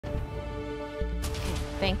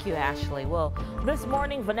Thank you, Ashley. Well, this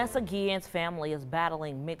morning, Vanessa Guillen's family is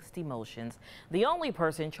battling mixed emotions. The only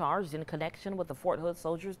person charged in connection with the Fort Hood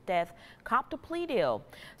soldier's death copped a plea deal.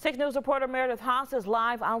 6 News reporter Meredith Haas is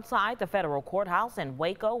live outside the federal courthouse in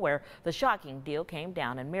Waco, where the shocking deal came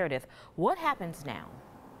down. And Meredith, what happens now?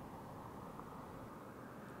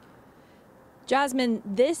 Jasmine,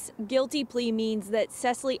 this guilty plea means that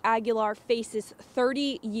Cecile Aguilar faces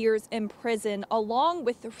 30 years in prison, along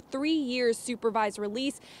with 3 years supervised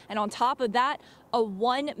release, and on top of that, a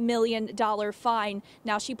 $1 million fine.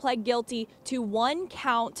 Now, she pled guilty to 1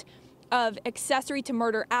 count of accessory to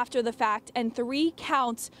murder after the fact and 3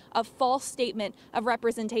 counts of false statement of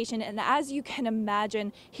representation. And as you can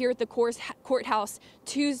imagine, here at the courthouse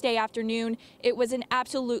Tuesday afternoon, it was an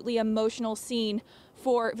absolutely emotional scene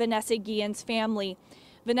for Vanessa Guillen's family.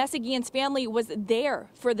 Vanessa Guillen's family was there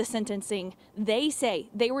for the sentencing. They say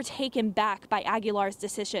they were taken back by Aguilar's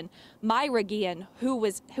decision. Myra Guillen, who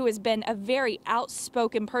has been a very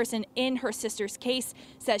outspoken person in her sister's case,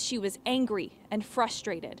 says she was angry and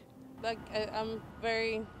frustrated. I'm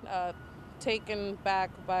very taken back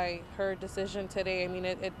by her decision today. I mean,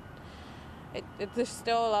 there's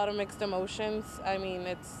still a lot of mixed emotions. I mean,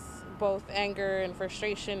 it's both anger and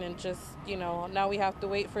frustration, and just, you know, now we have to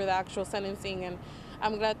wait for the actual sentencing. And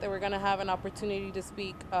I'm glad that we're going to have an opportunity to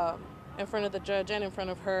speak in front of the judge and in front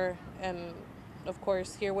of her, and of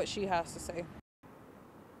course hear what she has to say.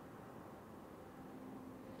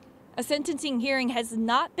 A sentencing hearing has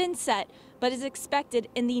not been set, but is expected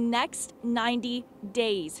in the next 90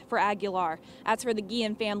 days for Aguilar. As for the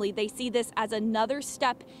Guillen family, they see this as another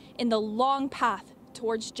step in the long path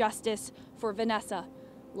towards justice for Vanessa.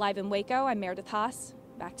 Live in Waco, I'm Meredith Haas.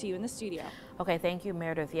 Back to you in the studio. Okay, thank you,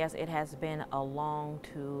 Meredith. Yes, it has been a long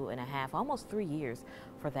 2.5, almost 3 years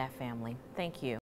for that family. Thank you.